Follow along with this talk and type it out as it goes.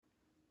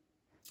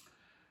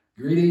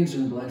Greetings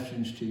and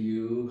blessings to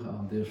you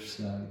on this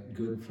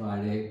Good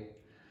Friday,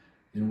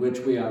 in which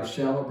we are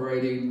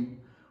celebrating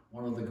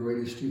one of the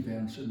greatest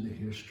events in the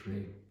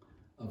history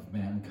of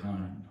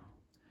mankind.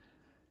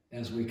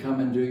 As we come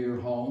into your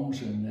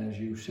homes and as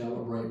you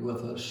celebrate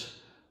with us,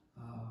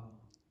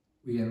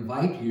 we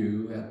invite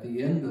you at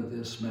the end of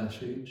this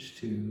message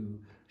to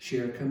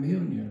share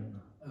communion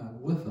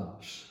with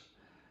us.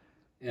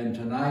 And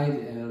tonight,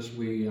 as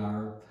we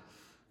are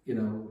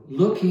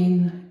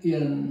looking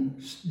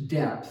in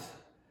depth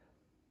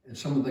at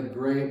some of the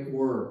great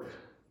work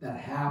that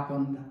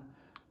happened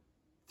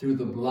through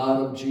the blood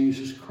of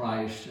Jesus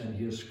Christ and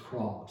his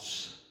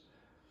cross.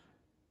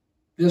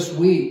 This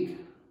week,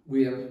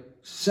 we have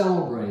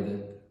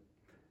celebrated,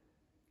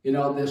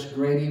 this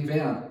great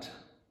event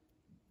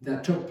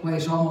that took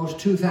place almost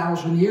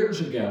 2,000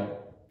 years ago.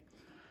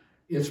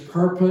 Its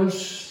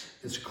purpose,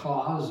 its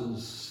cause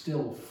is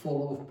still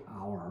full of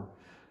power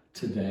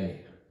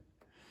today.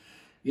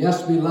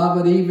 Yes,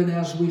 beloved, even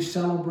as we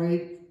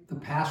celebrate the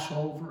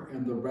Passover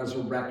and the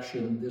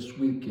resurrection this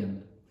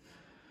weekend,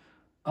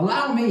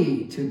 allow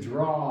me to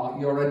draw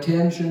your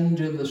attention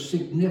to the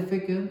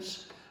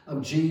significance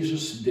of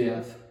Jesus'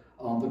 death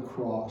on the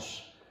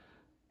cross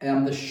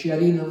and the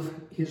shedding of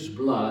his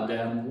blood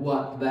and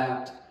what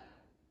that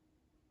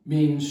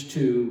means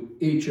to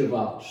each of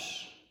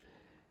us.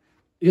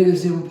 It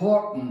is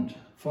important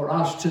for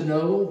us to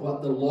know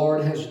what the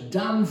Lord has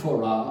done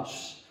for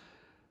us,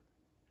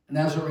 and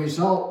as a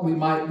result, we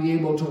might be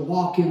able to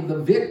walk in the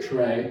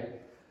victory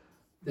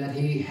that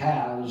he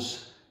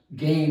has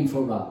gained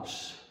for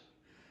us.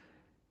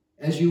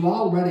 As you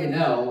already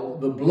know,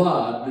 the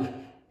blood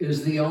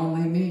is the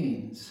only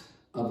means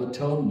of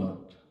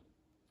atonement.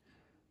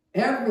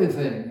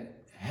 Everything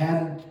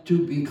had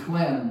to be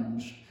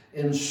cleansed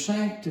and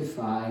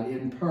sanctified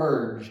and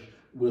purged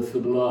with the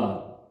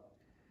blood.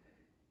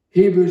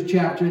 Hebrews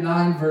chapter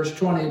 9, verse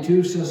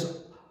 22 says,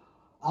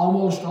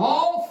 almost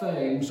all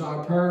things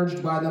are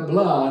purged by the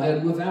blood,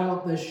 and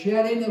without the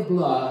shedding of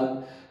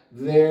blood,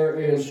 there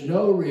is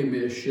no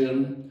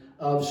remission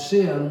of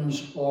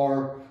sins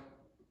or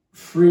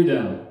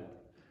freedom.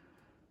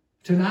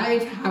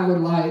 Tonight, I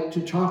would like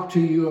to talk to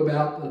you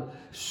about the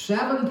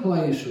 7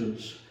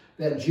 places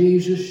that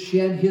Jesus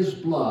shed his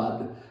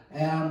blood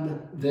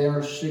and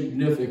their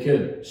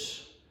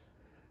significance.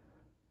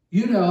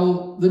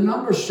 The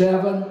number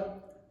 7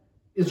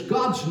 is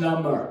God's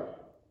number.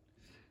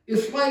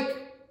 It's like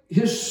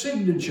his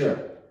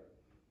signature.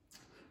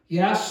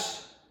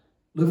 Yes,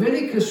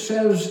 Leviticus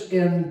says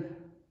in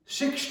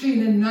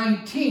 16 and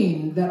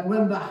 19 that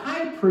when the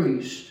high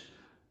priest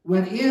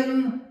went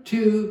in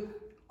to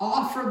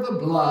offer the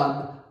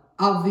blood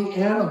of the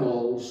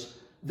animals,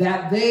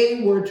 that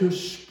they were to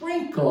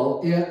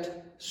sprinkle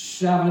it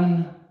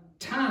 7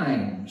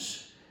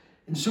 times.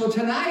 And so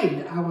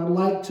tonight I would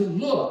like to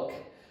look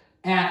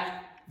at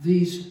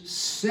these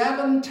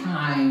 7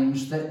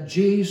 times that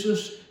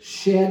Jesus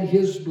shed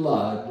his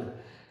blood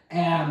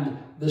and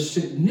the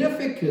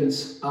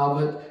significance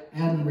of it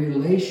and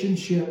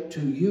relationship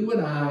to you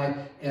and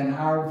I and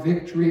our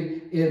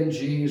victory in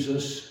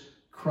Jesus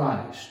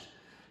Christ.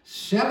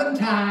 7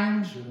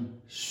 times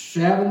and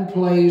 7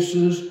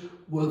 places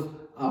with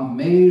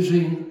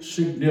amazing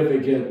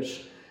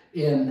significance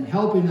in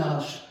helping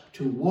us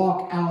to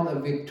walk out a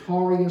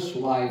victorious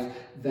life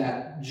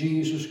that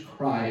Jesus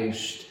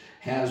Christ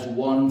has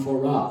won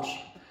for us.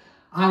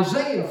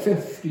 Isaiah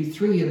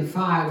 53 and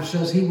 5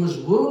 says, he was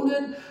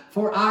wounded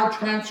for our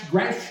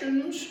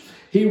transgressions,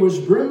 he was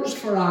bruised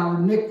for our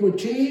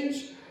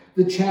iniquities,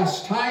 the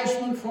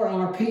chastisement for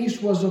our peace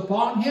was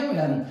upon him,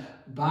 and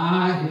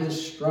by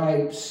his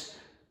stripes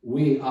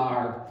we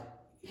are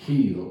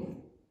healed.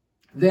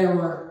 There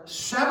were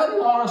 7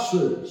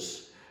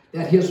 losses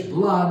that his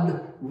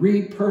blood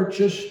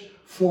repurchased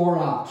for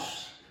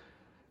us.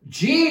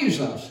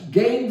 Jesus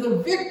gained the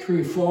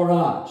victory for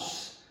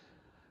us.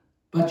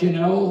 But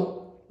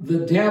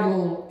the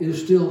devil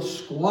is still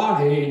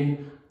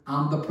squatting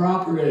on the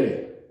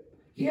property.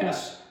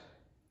 Yes,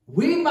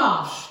 we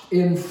must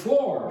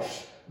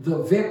enforce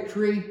the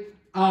victory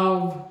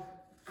of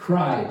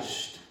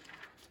Christ.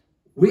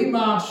 We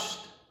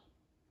must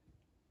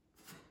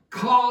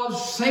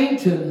cause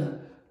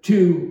Satan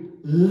to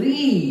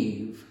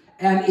leave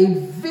and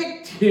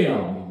evict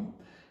him,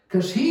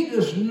 because he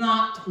does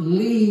not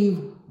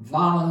leave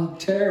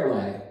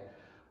voluntarily.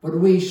 But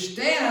we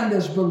stand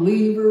as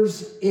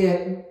believers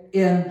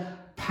in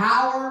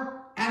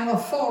power and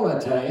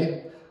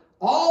authority,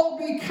 all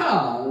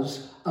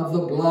because of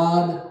the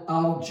blood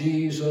of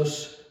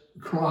Jesus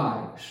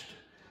Christ.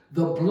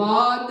 The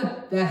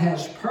blood that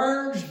has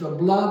purged, the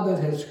blood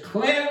that has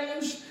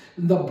cleansed,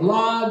 the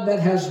blood that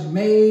has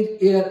made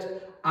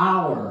it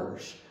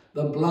ours.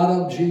 The blood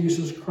of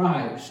Jesus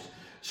Christ.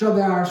 So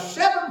there are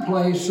 7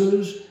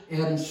 places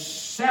and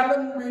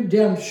 7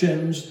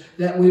 redemptions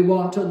that we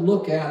want to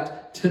look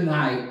at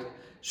tonight.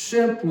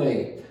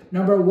 Simply,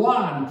 number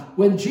 1,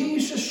 when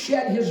Jesus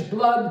shed his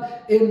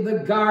blood in the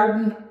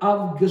Garden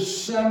of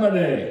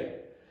Gethsemane,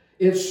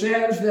 it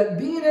says that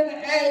being in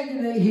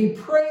agony, he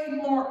prayed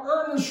more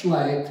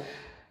earnestly,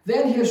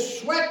 Then his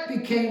sweat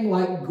became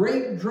like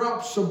great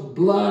drops of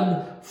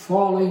blood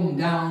falling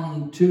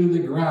down to the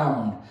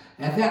ground.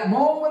 At that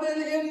moment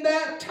in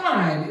that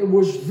time, it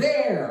was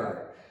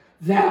there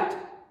that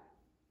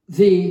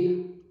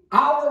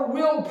our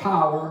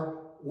willpower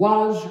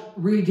was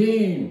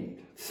redeemed.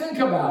 Think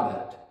about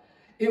it.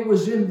 It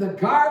was in the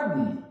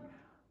Garden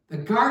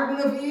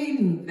of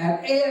Eden,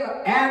 that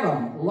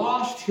Adam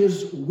lost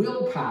his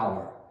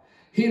willpower.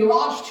 He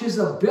lost his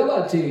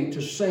ability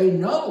to say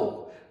no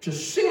to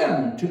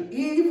sin, to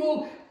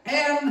evil,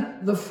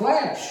 and the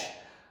flesh.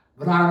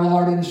 But our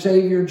Lord and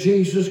Savior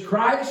Jesus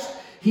Christ,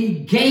 he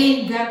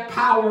gained that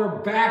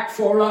power back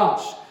for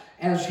us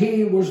as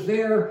he was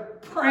there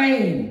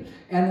praying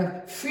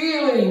and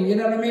feeling,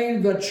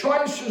 the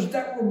choices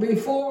that were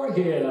before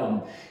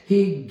him.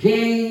 He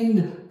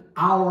gained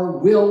our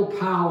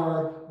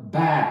willpower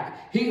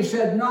back. He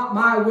said, not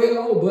my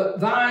will, but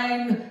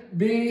thine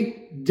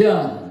be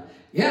done.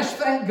 Yes,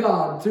 thank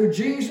God, through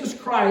Jesus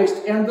Christ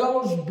and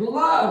those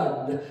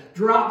blood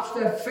drops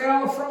that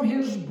fell from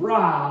his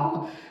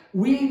brow,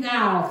 we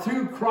now,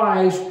 through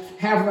Christ,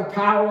 have the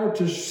power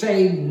to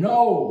say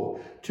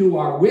no to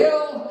our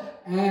will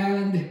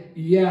and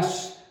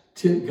yes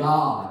to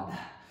God.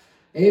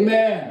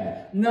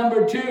 Amen.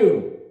 Number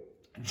 2,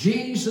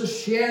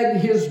 Jesus shed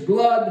his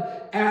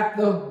blood at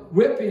the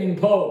whipping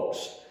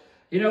post.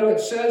 It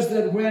says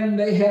that when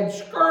they had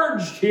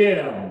scourged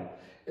him,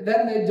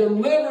 then they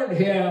delivered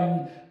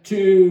him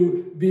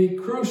to be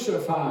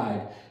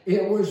crucified.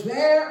 It was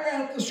there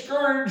at the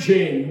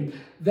scourging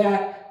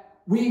that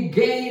we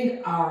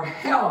gained our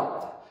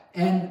health.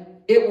 And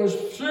it was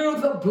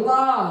through the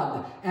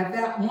blood at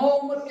that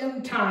moment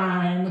in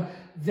time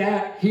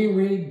that he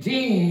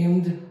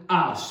redeemed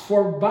us.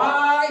 For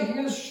by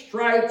his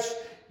stripes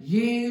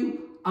ye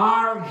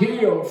are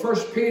healed.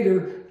 1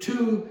 Peter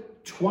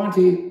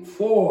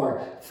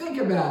 2:24. Think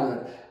about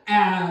it.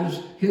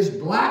 As his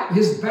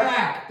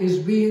back is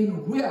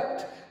being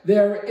whipped,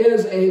 there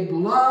is a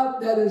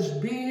blood that is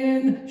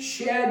being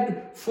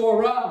shed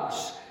for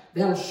us.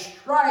 Those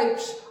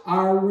stripes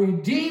are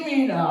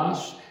redeeming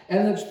us,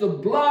 and it's the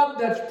blood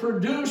that's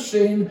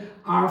producing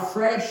our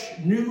fresh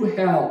new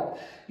health.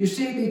 You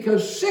see,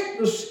 because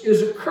sickness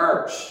is a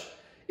curse.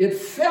 It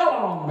fell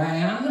on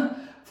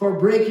man for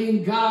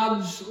breaking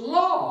God's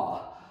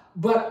law.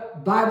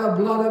 But by the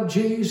blood of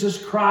Jesus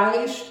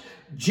Christ,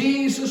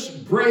 Jesus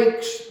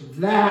breaks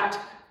that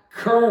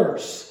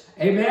curse.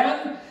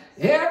 Amen?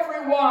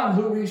 Everyone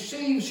who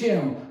receives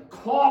him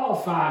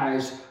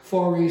qualifies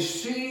for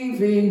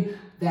receiving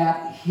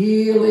that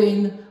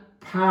healing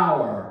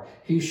power.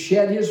 He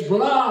shed his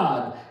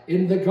blood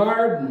in the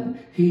garden.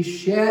 He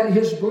shed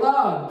his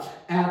blood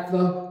at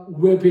the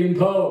whipping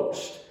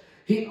post.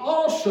 He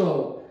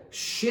also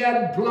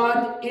shed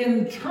blood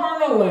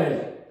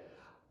internally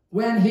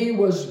when he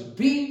was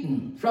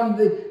beaten. From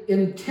the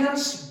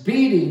intense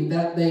beating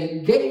that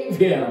they gave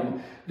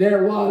him,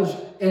 there was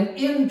an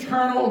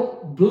internal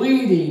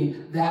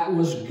bleeding that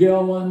was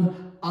going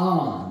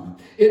on.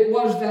 It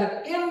was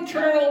that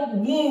internal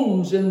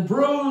wounds and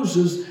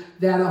bruises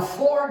that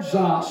affords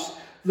us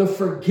the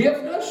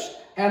forgiveness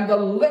and the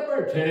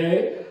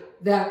liberty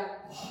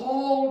that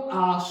hold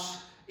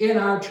us in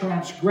our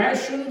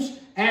transgressions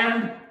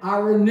and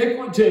our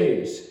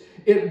iniquities.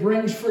 It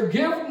brings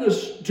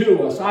forgiveness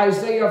to us.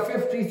 Isaiah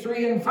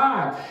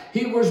 53:5.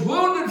 He was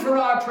wounded for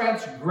our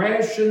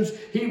transgressions.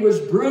 He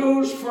was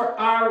bruised for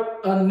our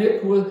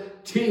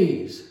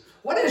iniquities.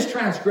 What is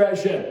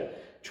transgression?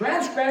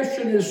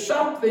 Transgression is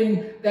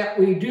something that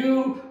we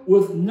do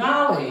with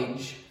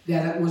knowledge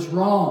that it was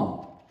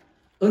wrong.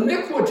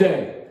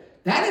 Iniquity,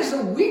 that is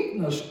a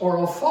weakness or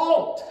a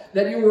fault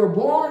that you were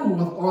born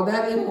with or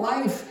that in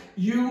life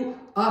you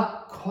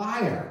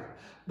acquire.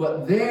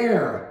 But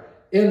there,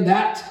 in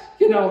that,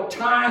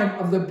 time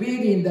of the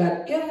beating,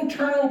 that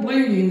internal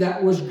bleeding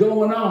that was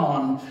going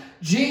on,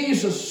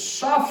 Jesus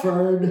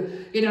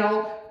suffered,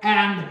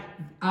 and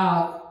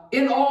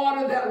in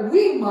order that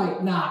we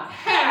might not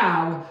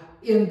have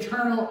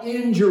internal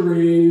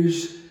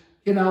injuries,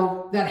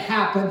 that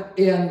happen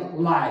in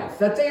life,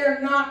 that they are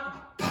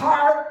not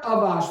part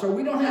of us, so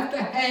we don't have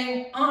to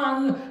hang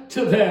on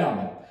to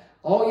them.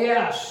 Oh,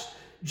 yes.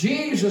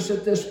 Jesus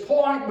at this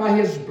point, by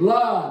his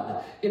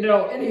blood,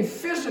 any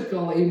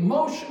physical,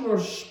 emotional, or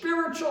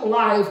spiritual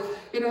life,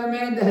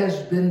 man that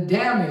has been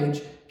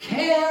damaged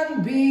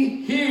can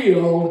be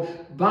healed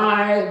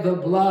by the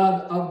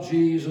blood of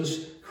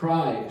Jesus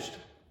Christ.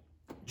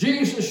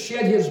 Jesus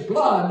shed his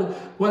blood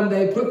when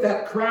they put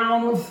that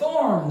crown of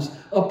thorns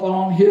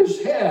upon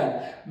his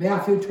head.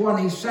 Matthew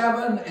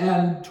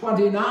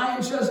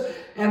 27:29 says,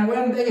 and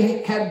when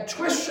they had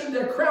twisted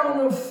the crown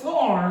of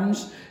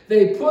thorns,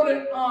 they put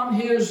it on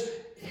his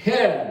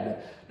head.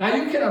 Now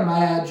you can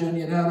imagine,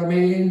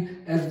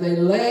 as they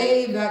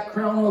lay that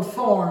crown of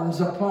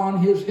thorns upon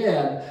his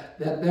head,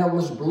 that there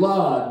was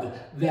blood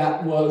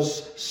that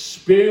was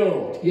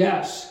spilled.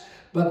 Yes,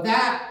 but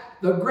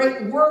the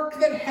great work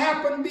that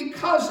happened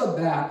because of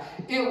that,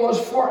 it was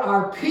for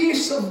our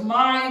peace of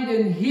mind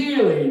and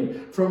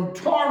healing from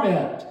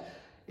torment.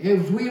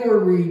 If we were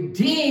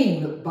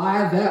redeemed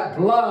by that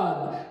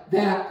blood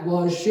that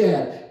was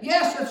shed.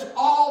 Yes, it's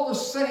all the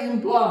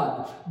same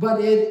blood, but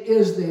it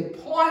is the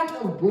point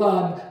of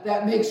blood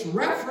that makes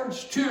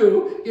reference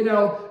to,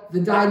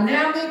 the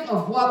dynamic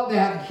of what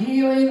that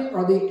healing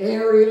or the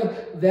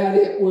area that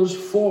it was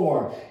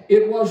for.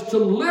 It was to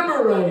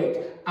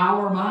liberate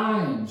our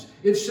minds.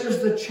 It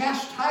says the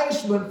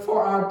chastisement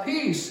for our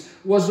peace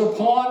was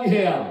upon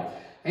him.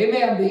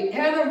 Amen. The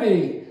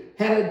enemy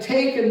had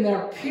taken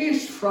their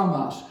peace from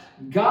us.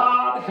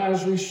 God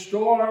has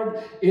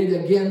restored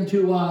it again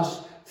to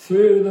us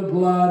through the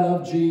blood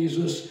of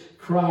Jesus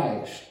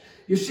Christ.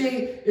 You see,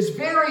 it's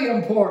very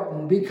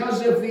important,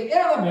 because if the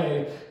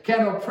enemy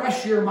can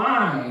oppress your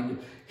mind,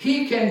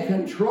 he can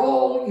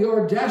control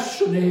your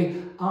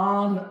destiny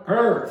on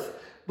earth.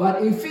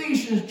 But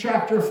Ephesians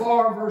chapter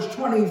 4, verse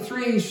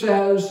 23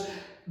 says,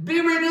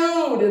 be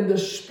renewed in the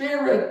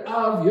spirit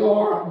of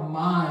your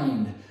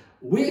mind.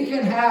 We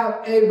can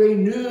have a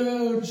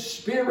renewed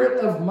spirit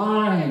of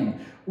mind.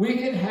 We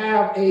can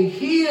have a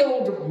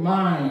healed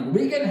mind.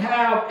 We can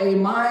have a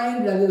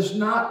mind that is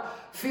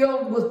not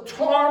filled with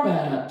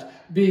torment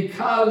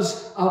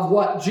because of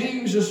what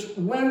Jesus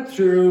went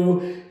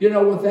through,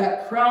 with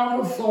that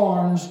crown of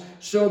thorns,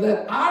 so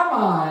that our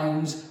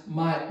minds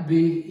might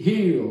be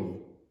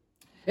healed.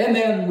 And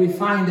then we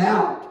find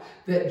out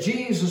that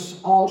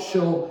Jesus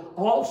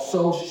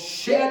also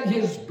shed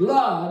his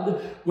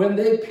blood when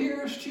they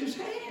pierced his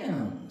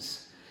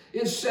hands.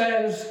 It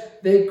says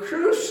they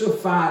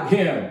crucified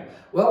him.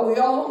 Well, we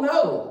all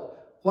know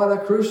what a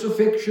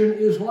crucifixion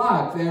is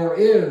like. There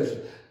is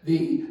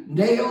the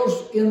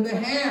nails in the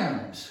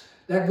hands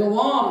that go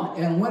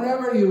on. And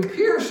whenever you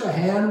pierce a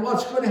hand,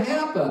 what's going to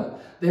happen?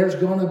 There's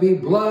going to be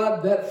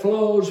blood that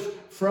flows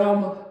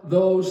from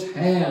those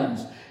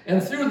hands.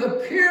 And through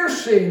the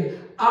piercing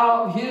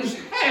of his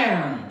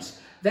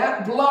hands,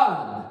 that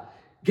blood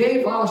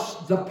gave us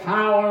the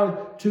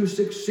power to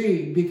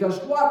succeed. Because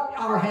what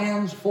are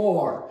hands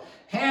for?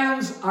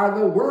 Hands are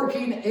the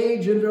working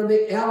agent, or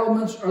the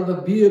elements, or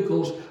the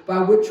vehicles by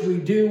which we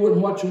do and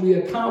what we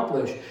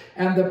accomplish.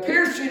 And the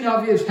piercing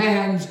of his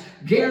hands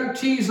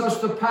guarantees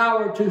us the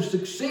power to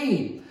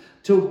succeed,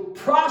 to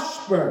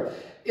prosper.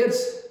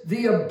 It's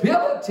the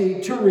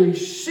ability to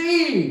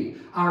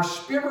receive our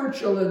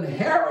spiritual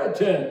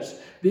inheritance,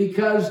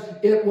 because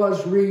it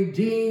was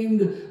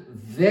redeemed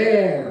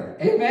there.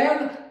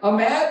 Amen?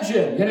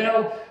 Imagine,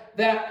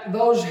 that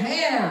those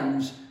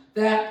hands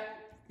that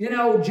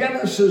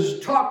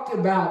Genesis talked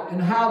about,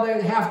 and how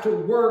they have to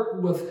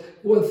work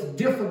with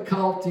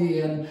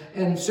difficulty,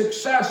 and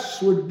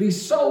success would be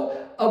so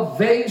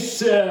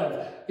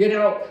evasive,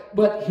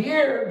 But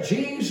here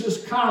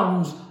Jesus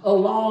comes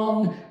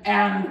along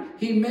and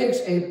he makes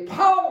a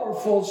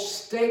powerful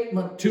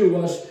statement to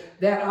us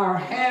that our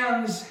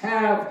hands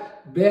have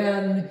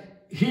been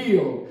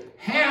healed.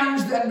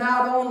 Hands that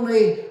not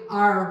only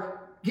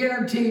are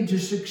guaranteed to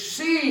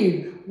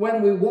succeed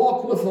when we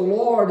walk with the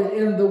Lord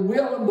in the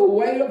will and the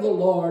way of the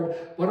Lord,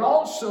 but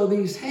also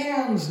these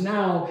hands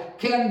now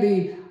can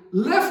be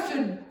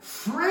lifted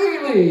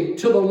freely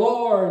to the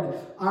Lord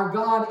our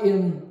God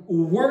in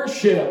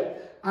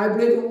worship. I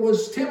believe it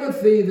was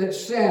Timothy that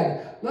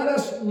said, let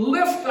us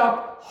lift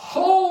up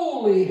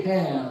holy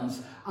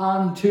hands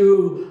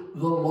unto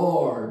the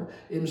Lord.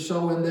 And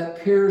so in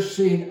that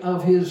piercing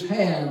of his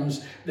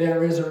hands,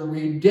 there is a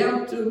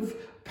redemptive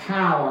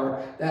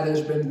power that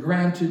has been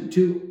granted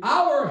to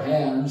our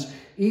hands,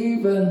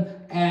 even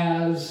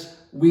as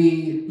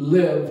we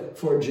live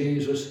for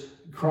Jesus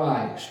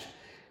Christ.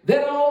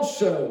 Then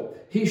also,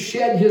 he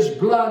shed his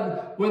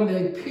blood when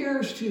they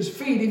pierced his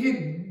feet. If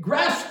you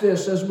grasp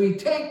this as we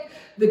take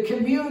the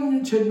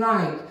communion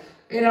tonight,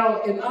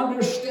 and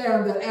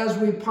understand that as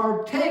we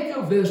partake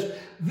of this,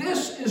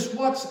 this is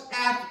what's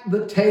at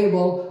the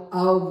table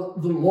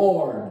of the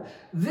Lord.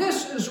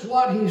 This is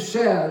what he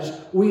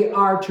says we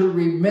are to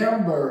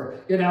remember,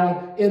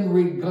 in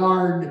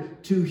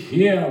regard to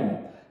him.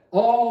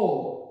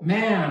 Oh,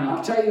 man,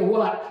 I'll tell you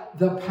what,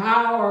 the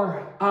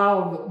power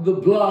of the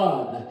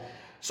blood.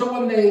 So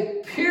when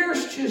they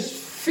pierced his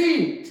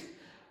feet,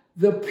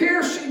 the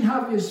piercing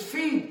of his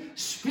feet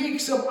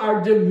speaks of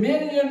our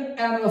dominion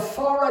and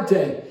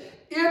authority.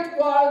 It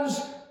was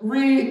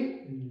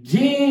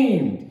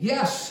redeemed.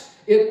 Yes,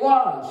 it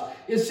was.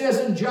 It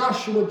says in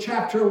Joshua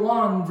chapter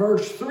 1,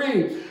 verse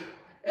 3,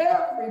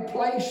 every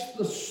place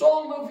the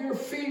sole of your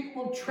feet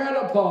will tread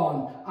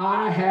upon,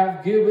 I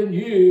have given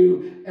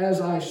you, as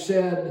I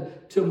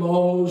said to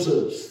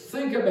Moses.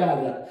 Think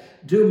about it.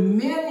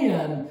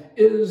 Dominion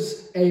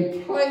is a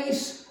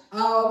place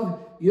of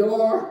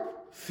your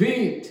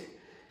feet.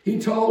 He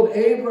told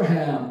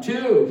Abraham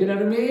too, you know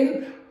what I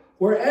mean?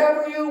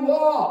 Wherever you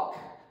walk,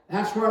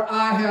 that's where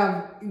I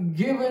have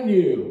given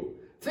you.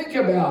 Think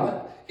about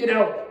it.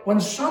 when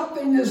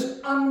something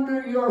is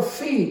under your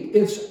feet,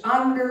 it's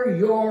under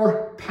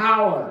your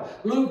power.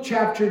 Luke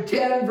chapter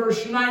 10,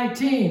 verse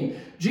 19,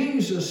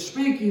 Jesus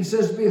speaking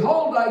says,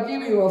 "Behold, I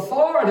give you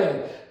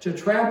authority to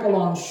trample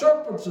on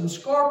serpents and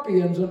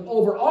scorpions and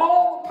over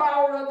all the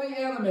power of the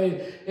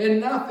enemy,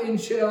 and nothing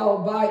shall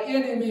by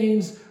any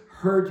means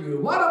hurt you."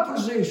 What a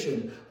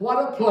position, what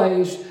a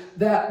place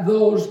that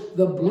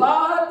the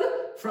blood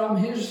from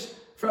his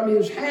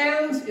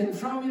hands and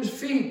from his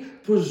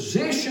feet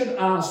position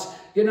us,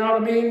 you know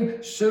what I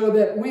mean, so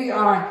that we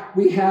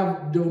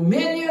have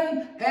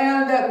dominion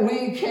and that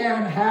we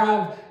can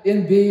have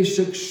and be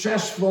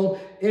successful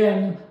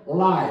in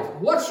life.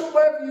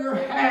 Whatsoever your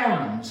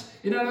hands,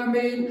 you know what I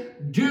mean,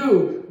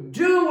 do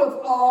with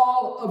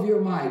all of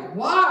your might.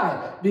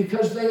 Why?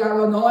 Because they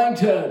are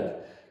anointed.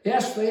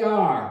 Yes, they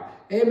are.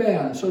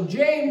 Amen. So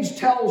James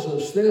tells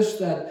us this,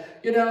 that,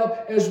 you know,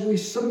 as we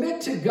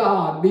submit to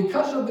God,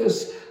 because of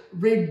this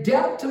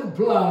redemptive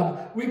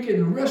blood, we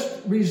can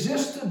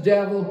resist the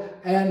devil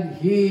and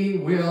he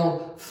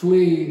will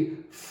flee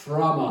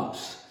from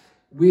us.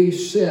 We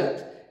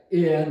sit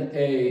in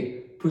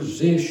a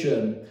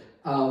position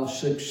of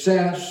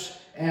success,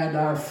 and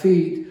our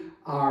feet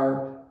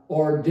are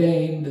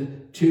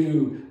ordained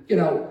to, you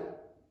know,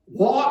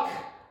 walk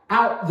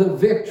out the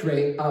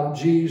victory of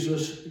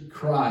Jesus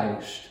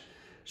Christ.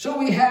 So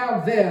we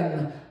have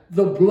then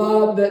the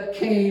blood that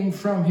came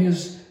from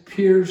his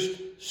pierced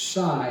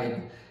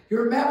side. You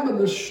remember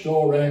the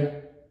story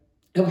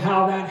of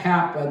how that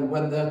happened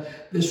when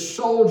the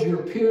soldier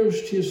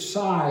pierced his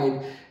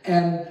side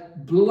and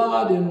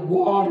blood and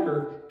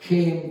water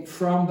came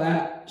from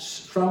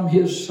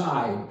his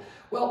side.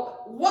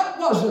 Well, what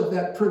was it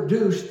that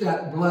produced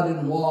that blood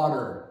and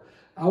water?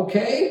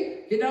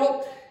 Okay, you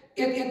know,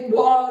 it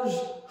was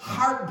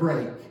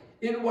heartbreak.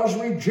 It was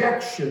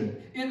rejection.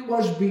 It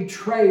was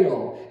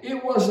betrayal.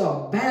 It was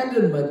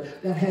abandonment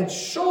that had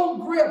so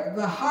gripped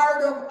the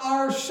heart of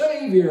our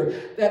Savior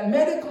that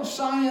medical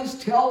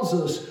science tells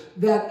us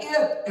that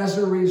it, as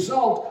a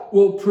result,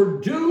 will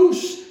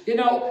produce, you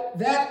know,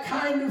 that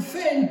kind of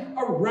thing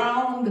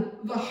around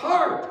the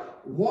heart.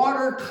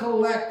 Water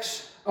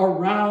collects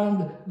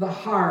around the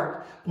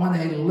heart when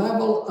a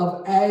level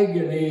of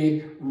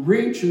agony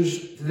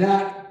reaches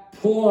that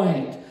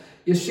point.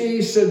 You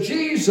see, so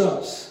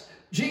Jesus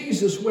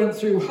went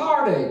through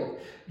heartache.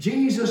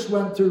 Jesus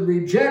went through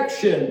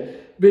rejection,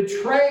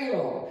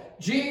 betrayal.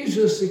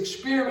 Jesus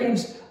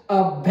experienced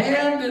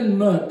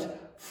abandonment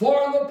for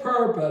the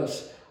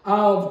purpose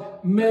of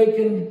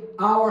making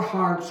our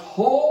hearts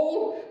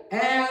whole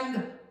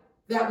and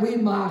that we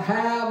might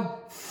have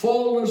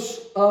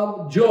fullness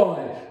of joy.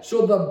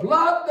 So the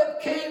blood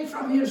that came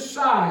from his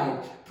side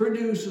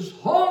produces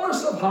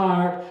wholeness of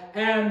heart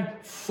and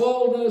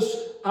fullness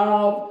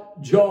of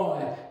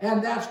joy.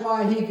 And that's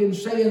why he can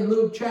say in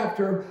Luke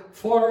chapter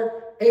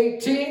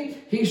 4:18,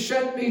 he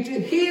sent me to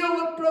heal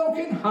the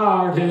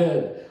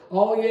brokenhearted.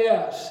 Oh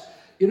yes,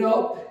 you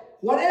know,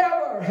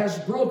 whatever has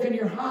broken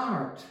your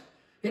heart,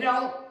 you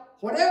know,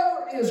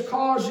 whatever is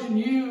causing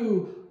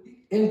you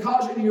and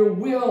causing your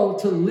will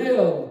to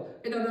live,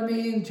 you know what I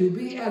mean, to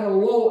be at a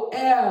low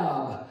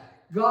ebb,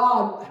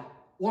 God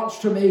wants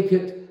to make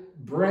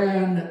it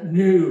brand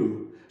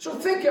new. So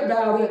think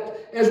about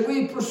it as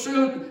we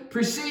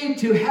proceed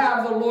to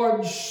have the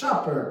Lord's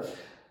Supper,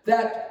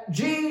 that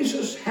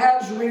Jesus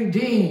has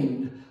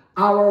redeemed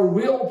our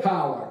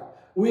willpower.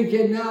 We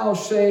can now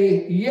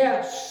say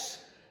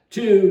yes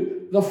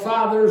to the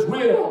Father's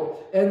will,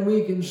 and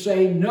we can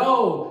say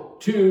no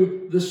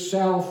to the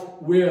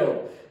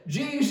self-will.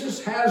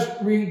 Jesus has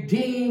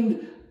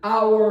redeemed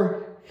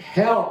our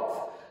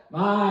health.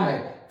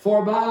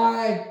 For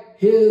by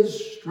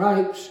his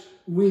stripes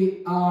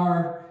we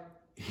are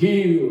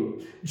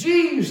healed.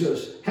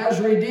 Jesus has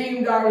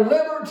redeemed our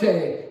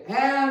liberty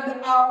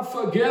and our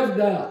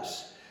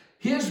forgiveness.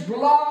 His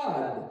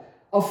blood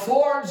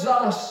affords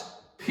us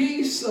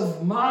peace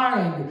of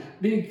mind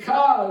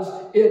because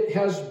it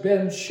has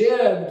been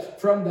shed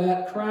from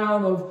that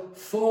crown of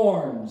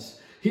thorns.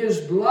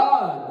 His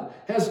blood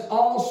has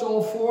also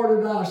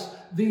afforded us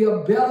the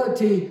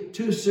ability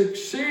to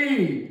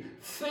succeed.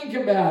 Think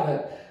about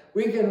it.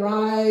 We can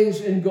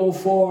rise and go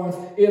forth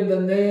in the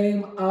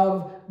name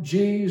of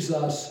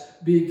Jesus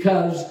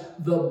because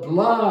the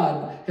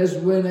blood has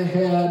went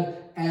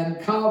ahead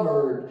and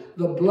covered.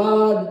 The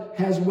blood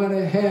has went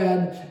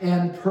ahead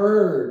and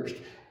purged.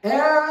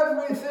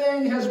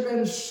 Everything has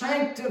been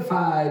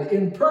sanctified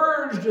and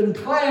purged and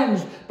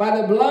cleansed by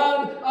the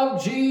blood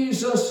of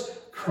Jesus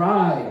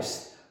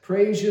Christ.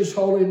 Praise his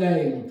holy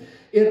name.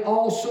 It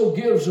also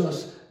gives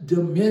us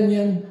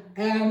dominion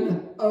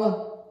and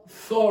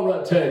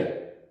authority.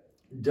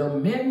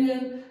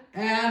 Dominion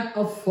and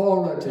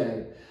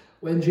authority.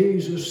 When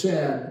Jesus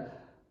said,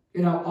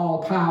 you know,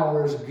 all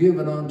power is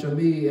given unto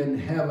me in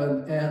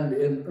heaven and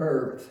in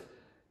earth.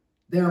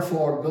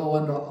 Therefore, go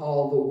into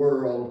all the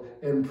world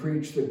and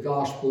preach the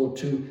gospel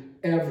to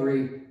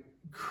every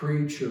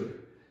creature.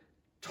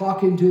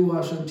 Talking to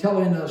us and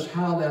telling us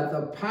how that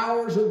the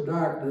powers of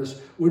darkness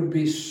would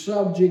be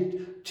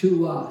subject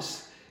to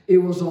us. It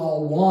was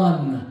all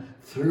won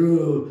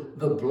through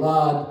the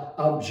blood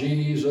of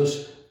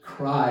Jesus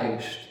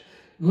Christ.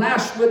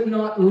 Last but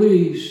not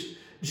least,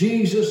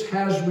 Jesus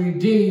has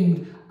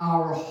redeemed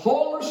our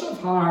wholeness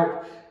of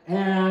heart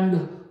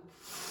and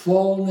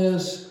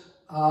fullness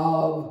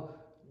of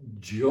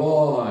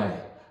joy,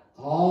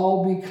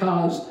 all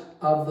because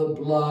of the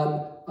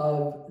blood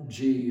of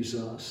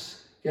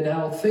Jesus.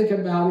 Think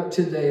about it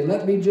today.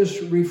 Let me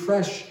just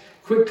refresh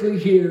quickly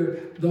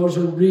here those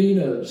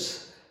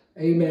arenas,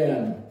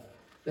 amen,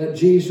 that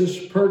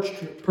Jesus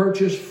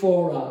purchased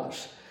for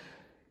us.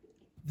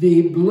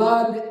 The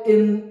blood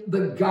in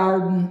the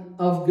Garden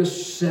of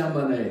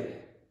Gethsemane,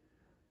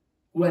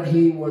 when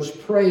he was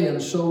praying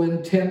so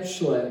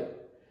intensely.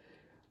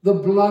 The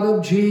blood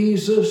of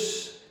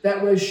Jesus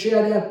that was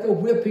shed at the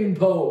whipping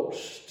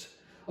post.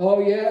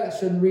 Oh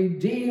yes, and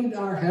redeemed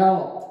our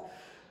health.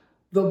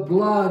 The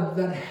blood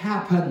that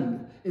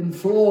happened and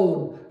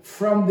flowed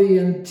from the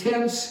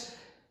intense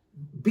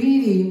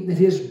beating that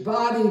his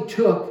body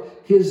took.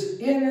 His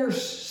inner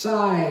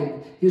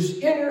side, his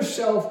inner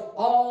self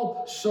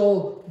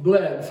also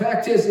bled.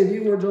 Fact is, if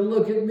you were to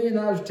look at me and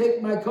I was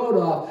taking my coat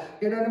off,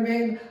 you know what I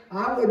mean?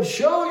 I would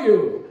show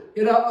you,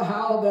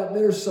 how that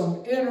there's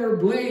some inner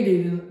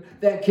bleeding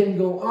that can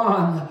go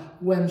on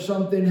when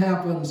something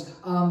happens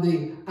on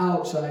the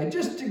outside.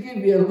 Just to give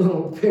you a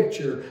little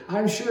picture,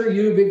 I'm sure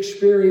you've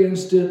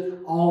experienced it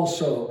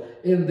also.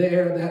 In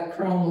there, that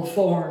crown of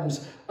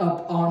thorns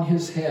up on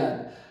his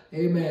head.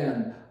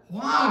 Amen.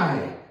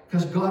 Why?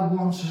 Because God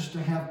wants us to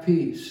have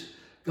peace.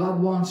 God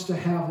wants to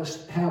have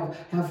us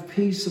have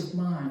peace of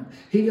mind.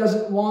 He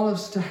doesn't want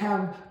us to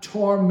have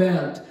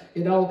torment,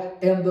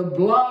 and the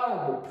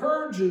blood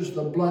purges,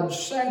 the blood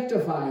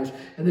sanctifies.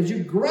 And as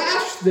you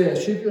grasp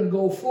this, you can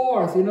go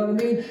forth, you know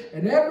what I mean?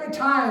 And every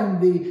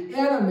time the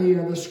enemy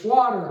or the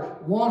squatter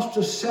wants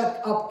to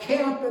set up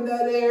camp in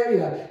that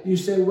area, you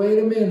say, wait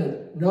a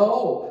minute.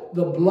 No,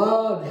 the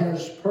blood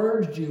has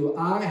purged you.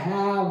 I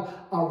have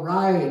a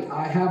right.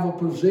 I have a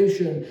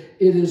position.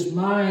 It is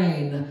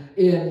mine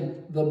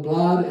in the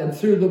blood and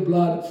through the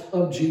blood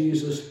of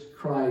Jesus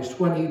Christ.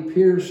 When he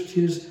pierced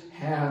his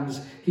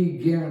hands, he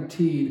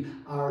guaranteed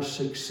our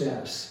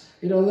success.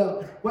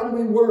 When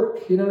we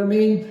work, you know what I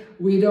mean?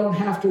 We don't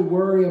have to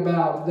worry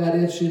about that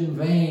it's in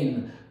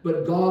vain,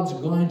 but God's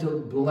going to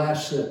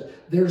bless it.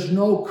 There's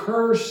no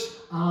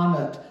curse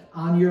on it,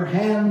 on your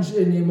hands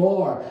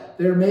anymore.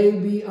 There may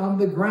be on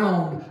the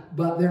ground,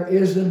 but there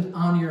isn't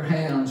on your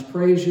hands.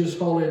 Praise his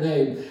holy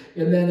name.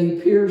 And then he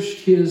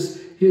pierced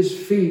his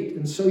feet.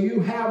 And so you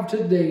have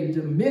today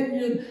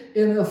dominion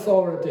and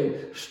authority.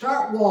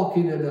 Start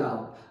walking it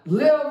out.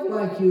 Live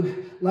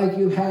like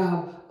you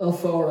have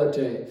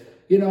authority.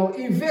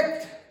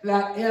 Evict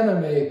that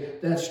enemy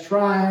that's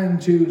trying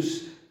to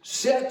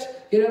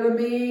sit, you know what I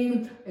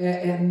mean,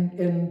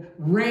 and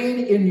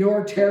reign in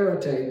your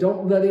territory.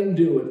 Don't let him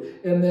do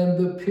it. And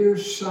then the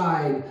pierced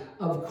side,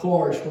 of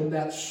course, when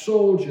that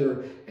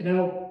soldier,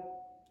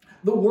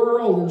 the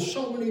world and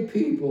so many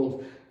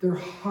people, their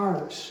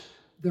hearts,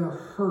 they're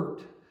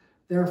hurt.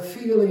 They're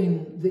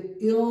feeling the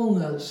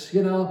illness,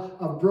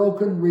 of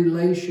broken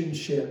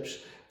relationships.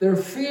 They're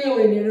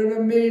feeling, you know what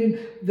I mean,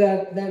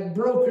 that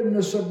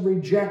brokenness of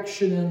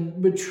rejection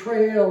and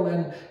betrayal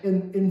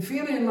and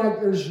feeling like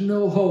there's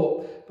no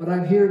hope. But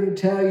I'm here to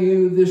tell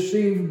you this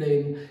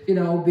evening,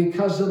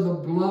 because of the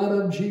blood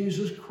of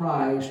Jesus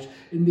Christ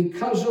and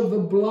because of the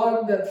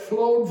blood that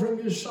flowed from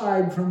his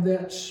side from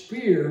that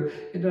spear,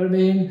 you know what I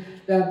mean,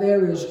 that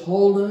there is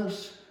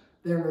wholeness,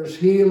 there is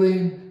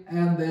healing,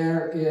 and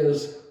there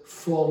is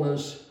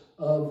fullness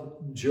of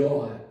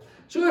joy.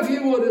 So if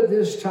you would at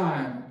this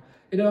time,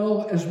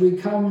 as we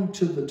come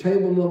to the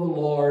table of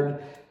the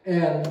Lord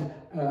and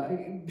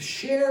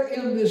share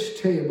in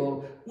this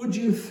table, would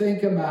you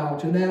think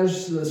about, and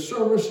as the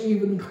service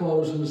even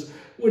closes,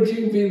 would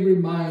you be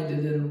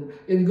reminded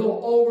and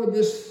go over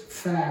this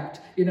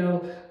fact,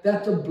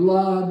 that the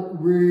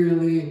blood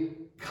really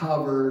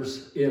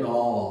covers it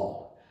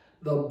all.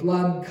 The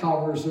blood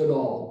covers it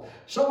all.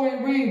 So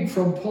we read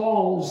from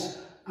Paul's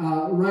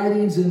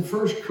writings in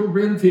 1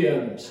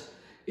 Corinthians.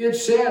 It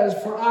says,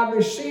 "For I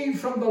received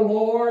from the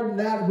Lord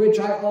that which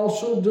I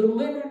also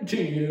delivered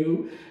to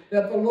you,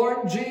 that the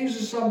Lord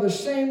Jesus on the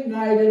same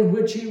night in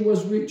which he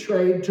was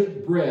betrayed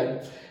took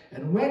bread.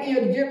 And when he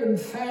had given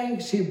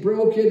thanks, he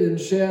broke it and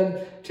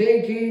said,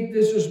 'Take, eat,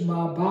 this is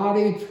my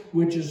body,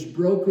 which is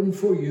broken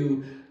for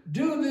you.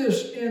 Do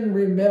this in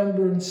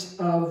remembrance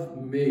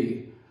of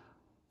me.'"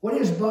 What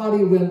his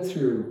body went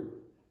through,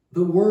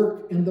 the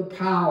work and the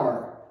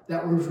power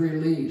that was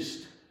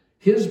released,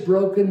 his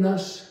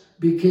brokenness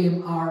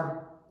became our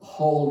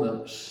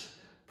wholeness.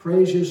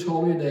 Praise his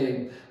holy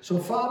name. So,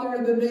 Father,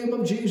 in the name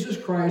of Jesus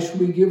Christ,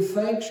 we give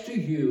thanks to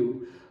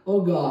you, oh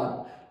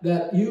God,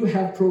 that you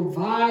have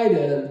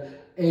provided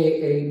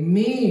a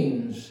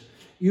means.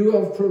 You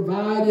have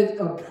provided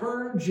a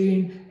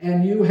purging,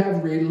 and you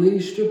have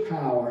released a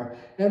power.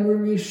 And we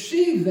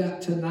receive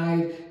that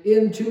tonight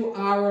into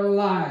our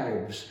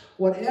lives.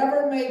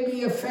 Whatever may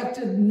be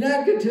affected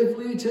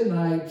negatively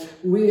tonight,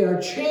 we are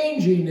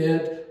changing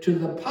it to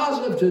the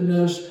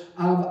positiveness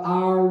of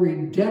our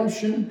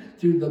redemption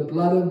through the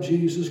blood of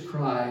Jesus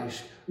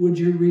Christ? Would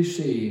you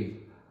receive?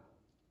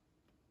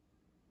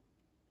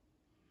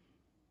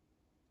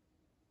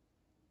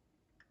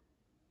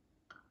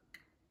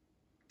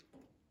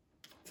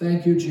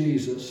 Thank you,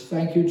 Jesus.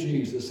 Thank you,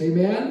 Jesus.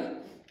 Amen?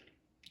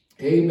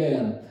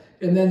 Amen.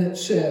 And then it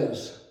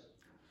says,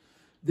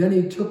 then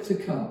he took the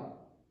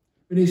cup,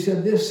 and he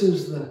said, this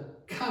is the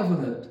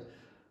covenant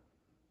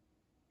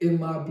in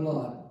my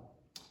blood.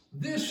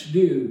 This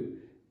do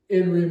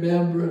in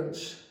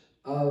remembrance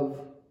of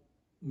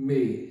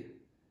me.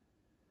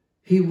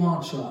 He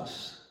wants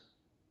us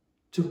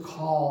to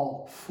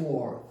call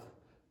forth,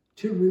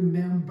 to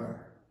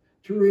remember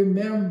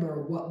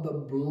what the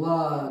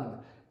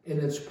blood in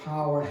its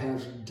power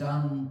has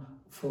done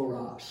for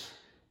us,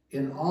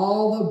 in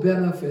all the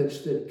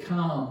benefits that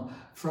come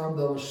from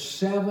those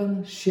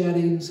 7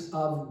 sheddings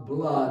of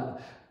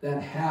blood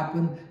that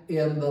happened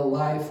in the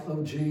life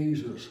of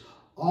Jesus.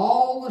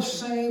 All the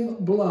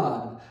same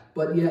blood,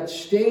 but yet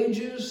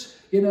stages,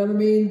 you know what I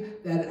mean,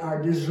 that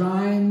are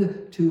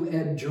designed to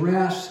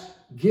address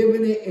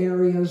given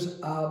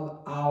areas of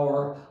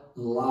our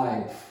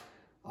life.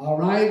 All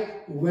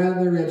right?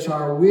 Whether it's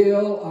our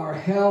will, our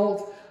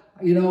health,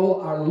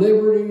 our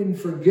liberty and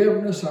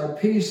forgiveness, our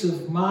peace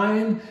of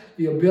mind,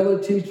 the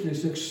ability to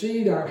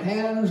succeed, our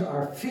hands,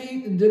 our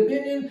feet, and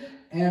dominion,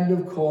 and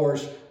of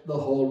course, the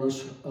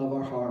wholeness of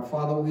our heart.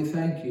 Father, we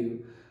thank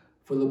you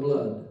for the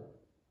blood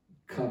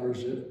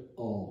covers it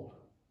all.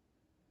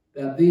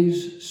 That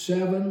these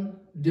 7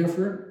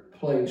 different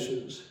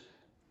places,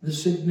 the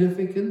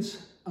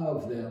significance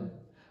of them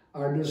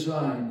are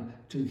designed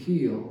to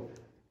heal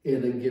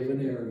in a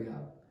given area.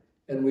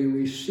 And we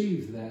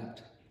receive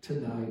that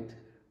tonight.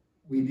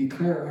 We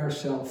declare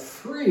ourselves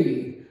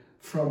free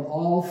from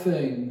all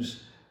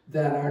things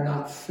that are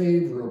not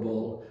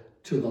favorable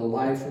to the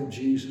life of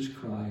Jesus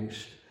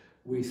Christ.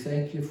 We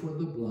thank you for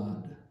the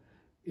blood.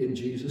 In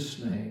Jesus'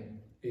 name,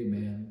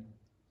 amen.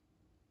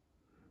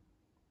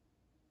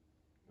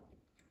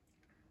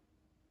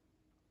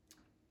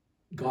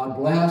 God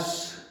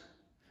bless.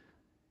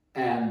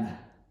 And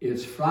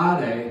it's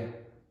Friday,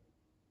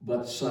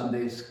 but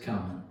Sunday's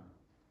coming.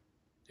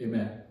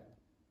 Amen.